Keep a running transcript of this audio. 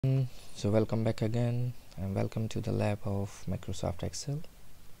So welcome back again and welcome to the lab of Microsoft Excel.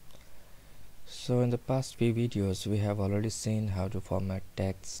 So in the past few videos we have already seen how to format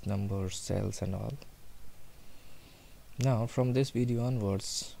text, numbers, cells and all. Now from this video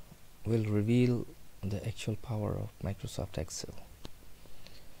onwards we'll reveal the actual power of Microsoft Excel.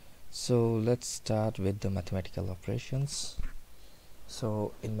 So let's start with the mathematical operations.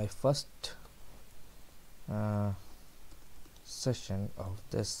 So in my first session of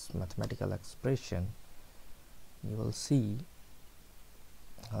this mathematical expression, you will see,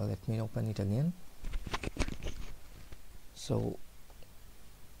 let me open it again. So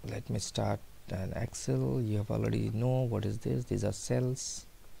let me start an Excel. You have already know what is this. These are cells.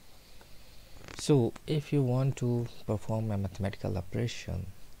 So if you want to perform a mathematical operation,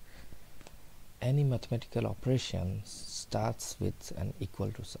 any mathematical operation starts with an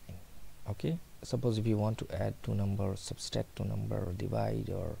equal to sign. Okay, suppose if you want to add two numbers, subtract two numbers, or divide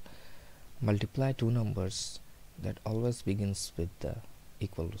or multiply two numbers, that always begins with the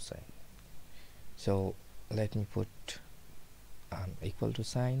equal to sign. So let me put an equal to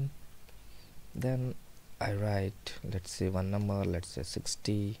sign, then I write, let's say one number, let's say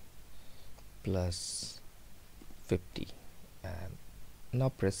 60 plus 50, and now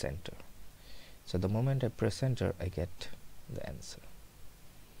press enter. So the moment I press enter, I get the answer.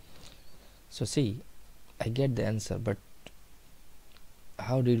 So see, I get the answer, but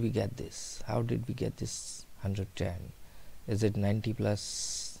how did we get this? How did we get this 110? Is it 90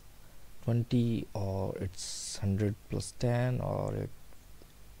 plus 20, or it's 100 plus 10, or it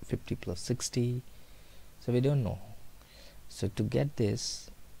 50 plus 60? So we don't know. So to get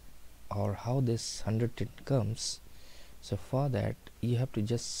this, or how this 110 comes, so for that you have to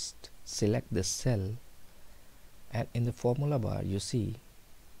just select the cell, and in the formula bar you see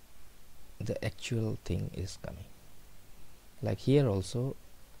the actual thing is coming. Like here also,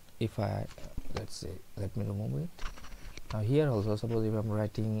 if I let's say, let me remove it. Now here also, suppose if I'm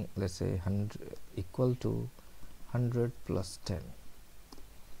writing, let's say 100 equal to 100 plus 10,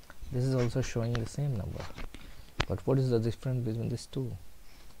 this is also showing the same number, but what is the difference between these two?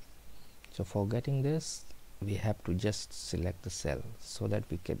 So for getting this, we have to just select the cell so that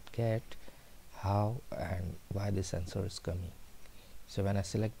we can get how and why this answer is coming. So when I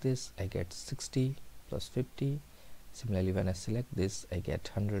select this, I get 60 plus 50. Similarly, when I select this, I get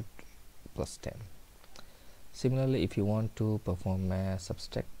 100 plus 10. Similarly, if you want to perform a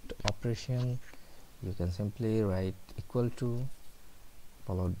subtract operation, you can simply write equal to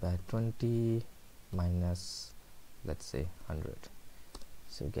followed by 20 minus, let's say 100.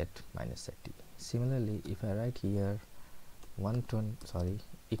 So get minus 30. Similarly, if I write here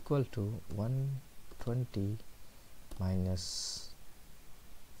equal to 120 minus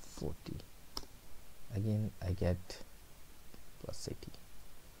 40, again I get plus 80.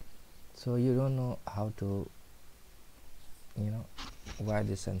 So you don't know how to, why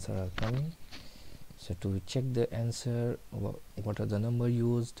this answer are coming. So to check the answer, what are the number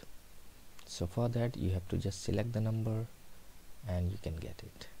used, so for that you have to just select the number and you can get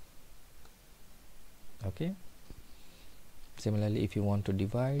it. Okay, similarly if you want to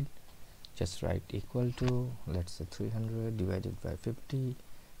divide, just write equal to, let's say 300 divided by 50,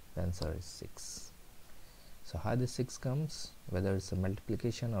 the answer is 6. So how the 6 comes, whether it's a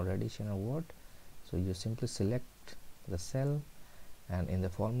multiplication or addition or what, so you simply select the cell and in the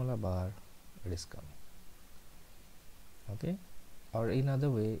formula bar it is coming. Okay, or in other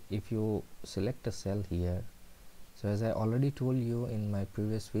way, if you select a cell here, so as I already told you in my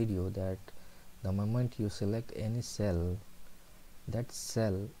previous video that the moment you select any cell, that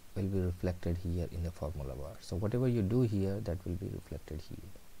cell will be reflected here in the formula bar. So whatever you do here, that will be reflected here.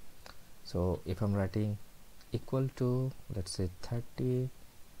 So if I'm writing equal to, let's say 30,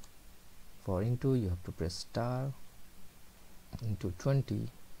 for into, you have to press star into 20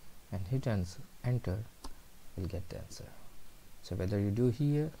 and hit enter, you'll get the answer. So whether you do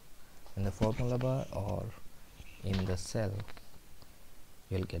here in the formula bar or in the cell,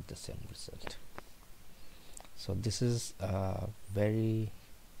 you'll get the same result. So this is a very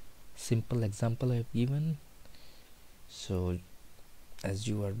simple example I've given. So as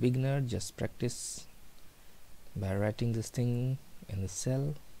you are beginner, just practice by writing this thing in the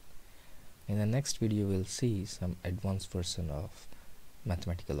cell. In the next video we'll see some advanced version of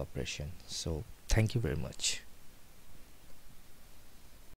mathematical operation. So thank you very much.